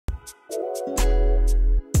How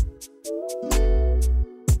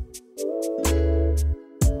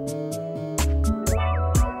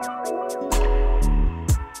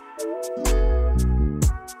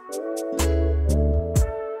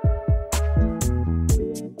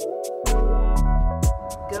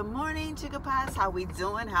we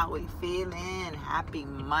doing? How we feeling? Happy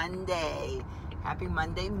Monday. Happy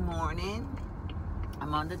Monday morning.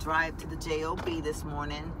 I'm on the drive to the job this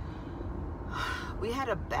morning. We had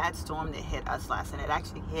a bad storm that hit us last night. It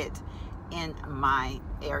actually hit in my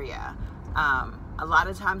area. A lot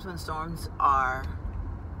of times when storms are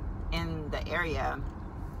in the area,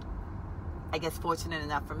 I guess fortunate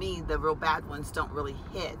enough for me, the real bad ones don't really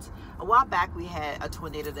hit. A while back we had a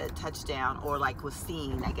tornado that touched down, or like was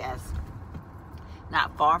seen, I guess,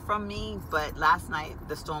 not far from me, but last night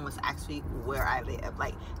the storm was actually where I live,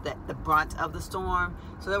 like the brunt of the storm.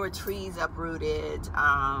 So there were trees uprooted,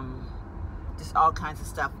 just all kinds of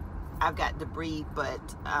stuff. I've got debris, but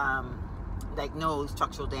like no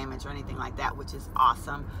structural damage or anything like that, which is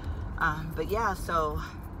awesome. But yeah, so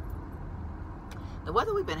the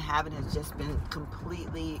weather we've been having has just been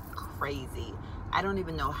completely crazy. I don't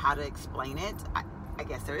even know how to explain it. I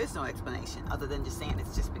guess there is no explanation other than just saying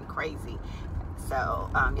it's just been crazy. So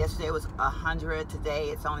yesterday it was 100. Today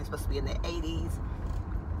it's only supposed to be in the 80s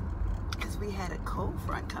because we had a cold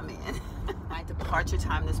front come in. My departure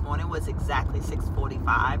time this morning was exactly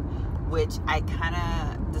 6:45, which I kind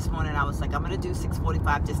of, this morning I was like, I'm going to do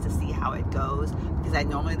 6:45 just to see how it goes, because I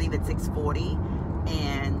normally leave at 6:40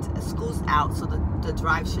 and school's out, so the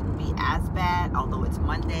drive shouldn't be as bad, although it's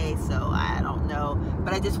Monday, so I don't know.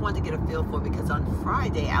 But I just wanted to get a feel for it, because on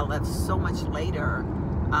Friday I left so much later.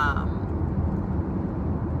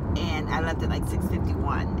 And I left at like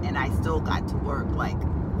 6:51, and I still got to work like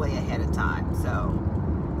way ahead of time. So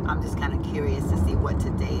I'm just kind of curious to see what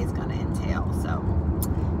today is going to entail. So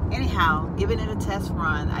anyhow, giving it a test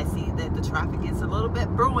run, I see that the traffic is a little bit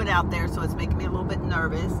brewing out there, so it's making me a little bit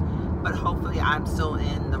nervous. But hopefully I'm still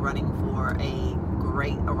in the running for a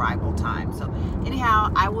great arrival time. So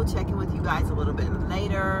anyhow, I will check in with you guys a little bit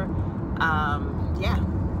later. Yeah.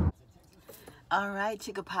 All right,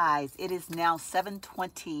 Chica Pies, it is now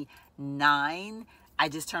 7:29. I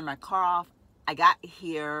just turned my car off. I got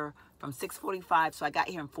here from 6:45, so I got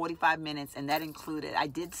here in 45 minutes, and that included, I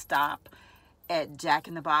did stop at Jack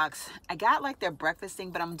in the Box. I got like their breakfast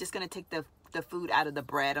thing, but I'm just going to take the food out of the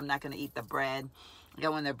bread. I'm not going to eat the bread. I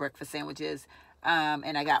got one of their breakfast sandwiches,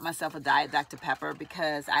 and I got myself a Diet Dr. Pepper,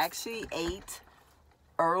 because I actually ate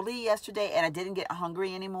early yesterday and I didn't get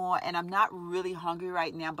hungry anymore, and I'm not really hungry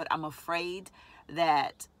right now, but I'm afraid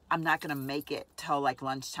that I'm not gonna make it till like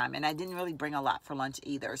lunchtime, and I didn't really bring a lot for lunch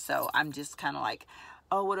either, so I'm just kind of like,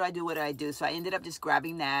 oh, what do I do? So I ended up just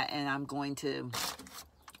grabbing that, and I'm going to,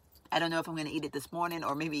 I don't know if I'm going to eat it this morning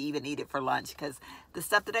or maybe even eat it for lunch, because the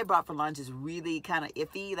stuff that I brought for lunch is really kind of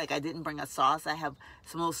iffy. Like I didn't bring a sauce. I have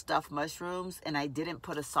some little stuffed mushrooms, and I didn't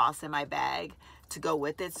put a sauce in my bag to go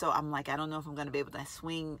with it. So I'm like, I don't know if I'm going to be able to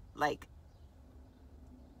swing. Like,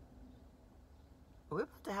 are we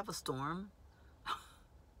about to have a storm?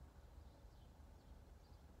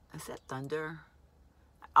 Is that thunder?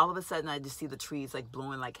 All of a sudden I just see the trees like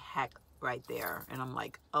blowing like heck right there, and I'm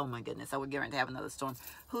like, oh my goodness, I would guarantee to have another storm.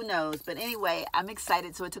 Who knows? But anyway, I'm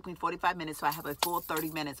excited. So it took me 45 minutes, so I have a full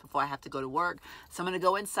 30 minutes before I have to go to work. So I'm gonna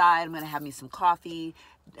go inside, I'm gonna have me some coffee,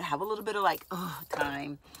 have a little bit of like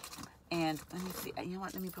time, and let me see, you know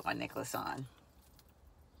what, let me put my necklace on.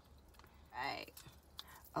 All right.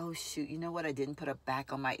 Oh shoot, you know what, I didn't put a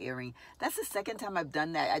back on my earring. That's the second time I've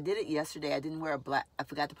done that. I did it yesterday. I didn't wear a black, I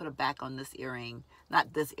forgot to put a back on this earring.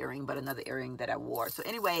 Not this earring, but another earring that I wore. So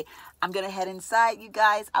anyway, I'm gonna head inside, you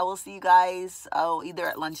guys. I will see you guys either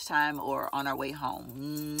at lunchtime or on our way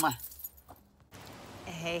home. Mwah.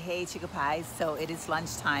 Hey Chica Pies, so it is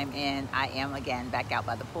lunchtime and I am again back out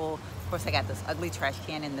by the pool. Of course, I got this ugly trash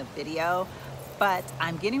can in the video, but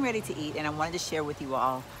I'm getting ready to eat, and I wanted to share with you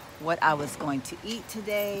all what I was going to eat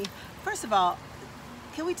today. First of all,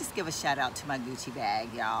 can we just give a shout out to my Gucci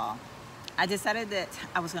bag, y'all? I decided that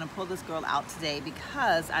I was gonna pull this girl out today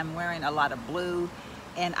because I'm wearing a lot of blue,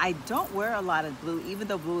 and I don't wear a lot of blue, even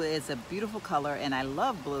though blue is a beautiful color and I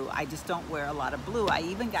love blue. I just don't wear a lot of blue. I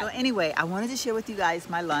even got, so anyway, I wanted to share with you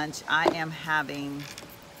guys my lunch. I am having,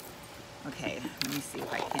 okay, let me see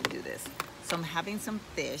if I can do this. So I'm having some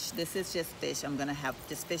fish. This is just fish. I'm gonna have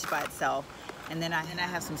just fish by itself. And then I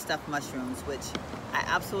have some stuffed mushrooms, which I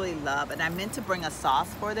absolutely love. And I meant to bring a sauce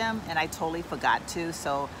for them, and I totally forgot to.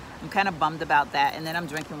 So I'm kind of bummed about that. And then I'm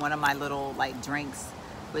drinking one of my little like drinks,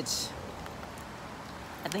 which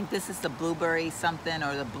I think this is the blueberry something,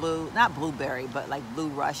 or the blue, not blueberry, but like blue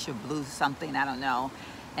rush or blue something, I don't know.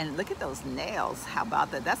 And look at those nails. How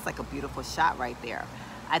about that? That's like a beautiful shot right there.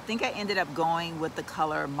 I think I ended up going with the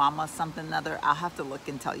color Mama something other. I'll have to look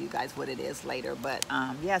and tell you guys what it is later. But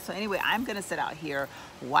yeah, so anyway, I'm gonna sit out here,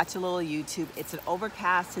 watch a little YouTube. It's an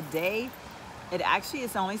overcast today. It actually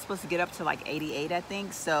is only supposed to get up to like 88, I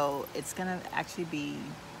think. So it's gonna actually be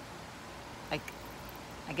like,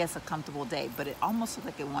 I guess, a comfortable day, but it almost looks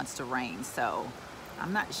like it wants to rain. So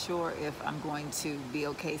I'm not sure if I'm going to be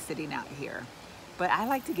okay sitting out here. But I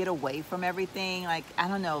like to get away from everything. Like, I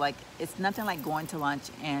don't know, like it's nothing like going to lunch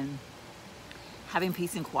and having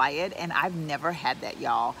peace and quiet. And I've never had that,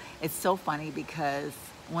 y'all. It's so funny because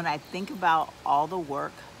when I think about all the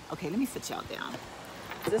work, okay, let me sit y'all down.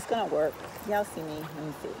 Is this gonna work? Y'all see me? Let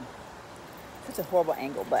me see. Such a horrible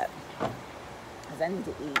angle, but because I need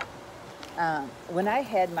to eat. When I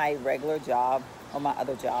had my regular job, or my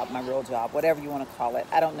other job, my real job, whatever you want to call it,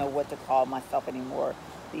 I don't know what to call myself anymore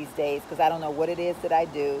these days because I don't know what it is that I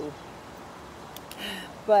do.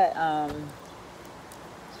 But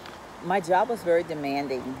my job was very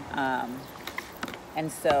demanding.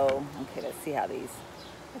 And so, okay, let's see how these,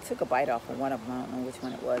 I took a bite off of one of them. I don't know which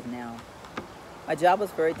one it was now. My job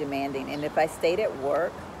was very demanding. And if I stayed at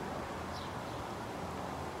work,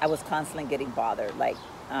 I was constantly getting bothered, like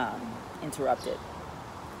interrupted.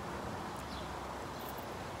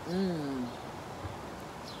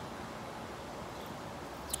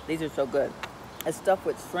 These are so good. It's stuffed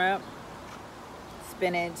with shrimp,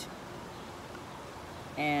 spinach,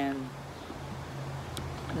 and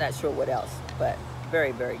I'm not sure what else, but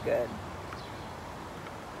very, very good.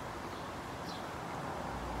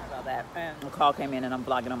 Sorry about that. And a call came in and I'm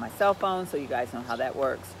vlogging on my cell phone, so you guys know how that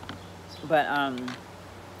works. But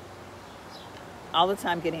all the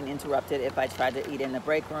time getting interrupted if I tried to eat in the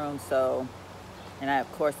break room. So, and I,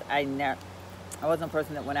 of course, I wasn't a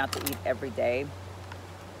person that went out to eat every day.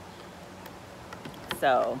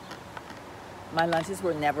 So my lunches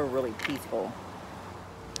were never really peaceful.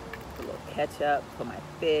 A little ketchup for my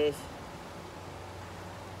fish.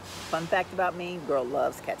 Fun fact about me, girl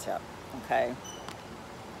loves ketchup, okay?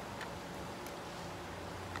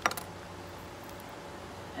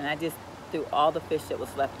 And I just threw all the fish that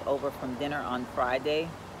was left over from dinner on Friday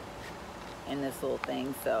in this little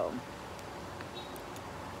thing, so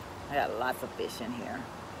I got lots of fish in here.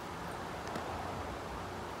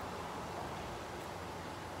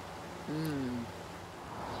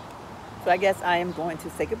 So I guess I am going to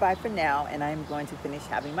say goodbye for now, and I am going to finish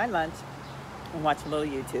having my lunch and watch a little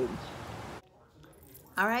YouTube.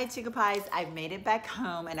 All right, Chica Pies, I've made it back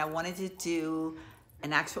home, and I wanted to do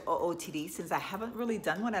an actual OOTD since I haven't really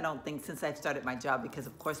done one, I don't think, since I've started my job, because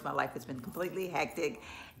of course my life has been completely hectic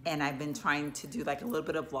and I've been trying to do like a little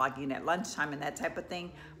bit of vlogging at lunchtime and that type of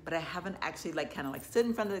thing, but I haven't actually like kind of like stood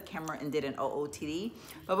in front of the camera and did an OOTD.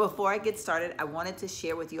 But before I get started, I wanted to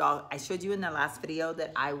share with you all, I showed you in the last video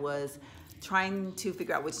that I was trying to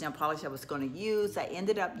figure out which nail polish I was going to use. I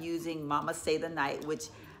ended up using Mama Stay the Night, which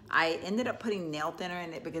I ended up putting nail thinner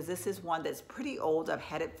in it because this is one that's pretty old. I've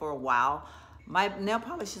had it for a while. My nail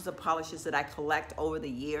polishes are polishes that I collect over the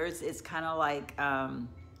years. It's kind of like a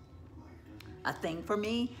thing for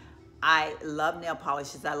me. I love nail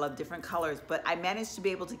polishes. I love different colors, but I managed to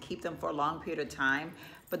be able to keep them for a long period of time.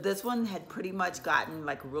 But this one had pretty much gotten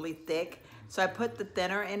like really thick. So I put the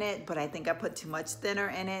thinner in it, but I think I put too much thinner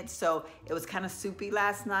in it. So it was kind of soupy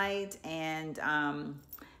last night. And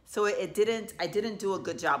so I didn't do a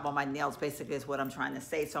good job on my nails, basically is what I'm trying to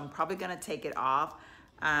say. So I'm probably gonna take it off.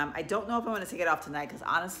 I don't know if I'm gonna take it off tonight because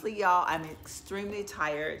honestly, y'all, I'm extremely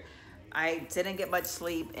tired. I didn't get much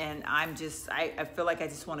sleep and I feel like I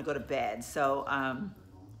just wanna go to bed. So I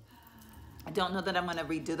don't know that I'm gonna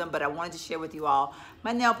redo them, but I wanted to share with you all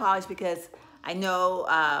my nail polish because I know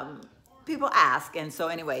people ask. And so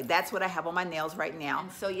anyway, that's what I have on my nails right now.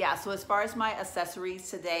 And so yeah, so as far as my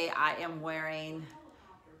accessories today, I am wearing,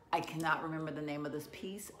 I cannot remember the name of this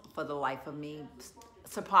piece for the life of me,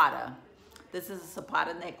 Zapata. This is a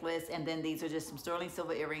Zapata necklace, and then these are just some sterling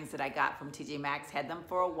silver earrings that I got from TJ Maxx. Had them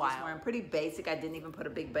for a while. I'm wearing pretty basic. I didn't even put a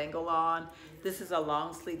big bangle on. This is a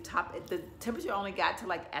long sleeve top. The temperature only got to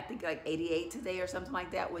like, I think like 88 today or something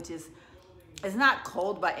like that, which is, it's not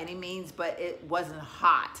cold by any means, but it wasn't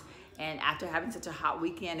hot. And after having such a hot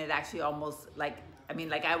weekend, it actually almost like, I mean,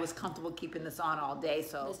 like I was comfortable keeping this on all day.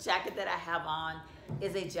 So this jacket that I have on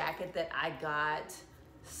is a jacket that I got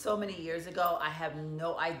so many years ago. I have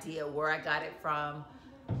no idea where I got it from,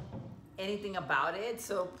 anything about it,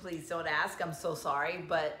 so please don't ask. I'm so sorry,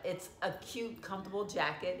 but it's a cute, comfortable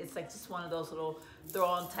jacket. It's like just one of those little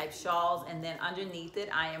throw-on type shawls, and then underneath it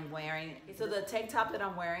I am wearing, so the tank top that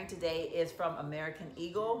I'm wearing today is from American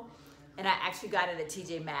Eagle. and I actually got it at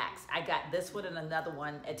TJ Maxx. I got this one and another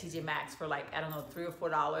one at TJ Maxx for like, I don't know, $3 or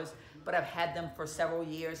 $4, but I've had them for several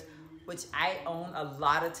years, which I own a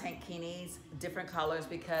lot of tankinis, different colors,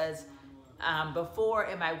 because before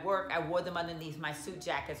in my work, I wore them underneath my suit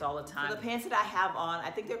jackets all the time. So the pants that I have on, I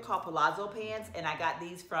think they're called palazzo pants, and I got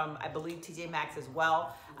these from, I believe, TJ Maxx as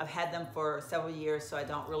well. I've had them for several years, so I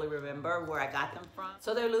don't really remember where I got them from.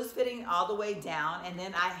 So they're loose fitting all the way down, and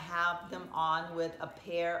then I have them on with a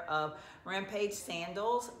pair of Rampage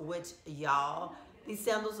sandals, which y'all, these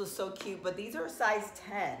sandals are so cute, but these are a size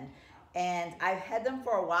 10, and I've had them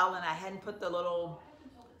for a while, and I hadn't put the little,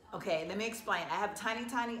 okay, let me explain. I have tiny,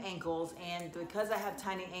 tiny ankles, and because I have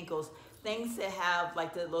tiny ankles, things that have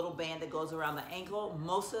like the little band that goes around the ankle,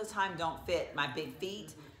 most of the time don't fit my big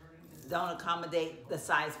feet, don't accommodate the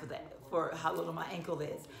size for how little my ankle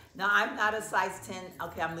is. Now, I'm not a size 10,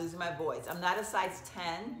 okay, I'm losing my voice. I'm not a size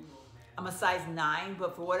 10, I'm a size 9,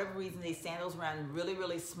 but for whatever reason, these sandals ran really,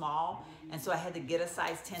 really small, and so I had to get a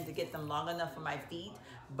size 10 to get them long enough for my feet.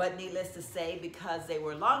 But needless to say, because they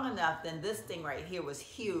were long enough, then this thing right here was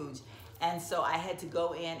huge. And so I had to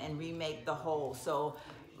go in and remake the hole. So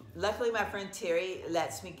luckily my friend Terry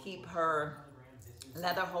lets me keep her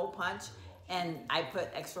leather hole punch, and I put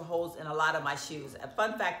extra holes in a lot of my shoes. A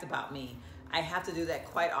fun fact about me, I have to do that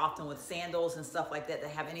quite often with sandals and stuff like that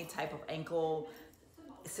have any type of ankle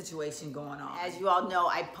situation going on. As you all know,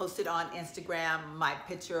 I posted on Instagram my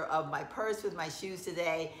picture of my purse with my shoes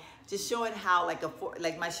today, just showing how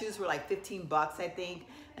like my shoes were like 15 bucks, I think,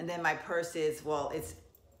 and then my purse is, well, it's,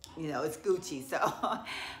 you know, it's Gucci. So,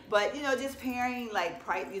 but you know, just pairing like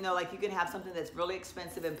price, you know, like you can have something that's really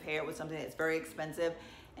expensive and pair it with something that's very expensive,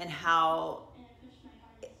 and how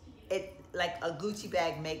it like a Gucci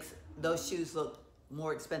bag makes those shoes look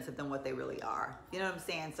more expensive than what they really are. You know what I'm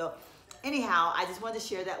saying? So anyhow, I just wanted to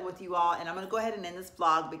share that with you all, and I'm gonna go ahead and end this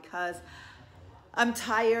vlog because I'm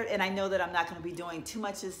tired, and I know that I'm not gonna be doing too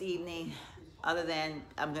much this evening other than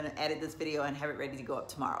I'm gonna edit this video and have it ready to go up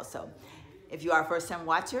tomorrow. So if you are a first-time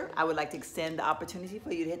watcher, I would like to extend the opportunity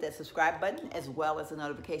for you to hit that subscribe button as well as the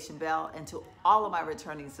notification bell, and to all of my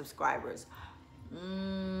returning subscribers,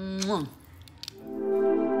 mwah.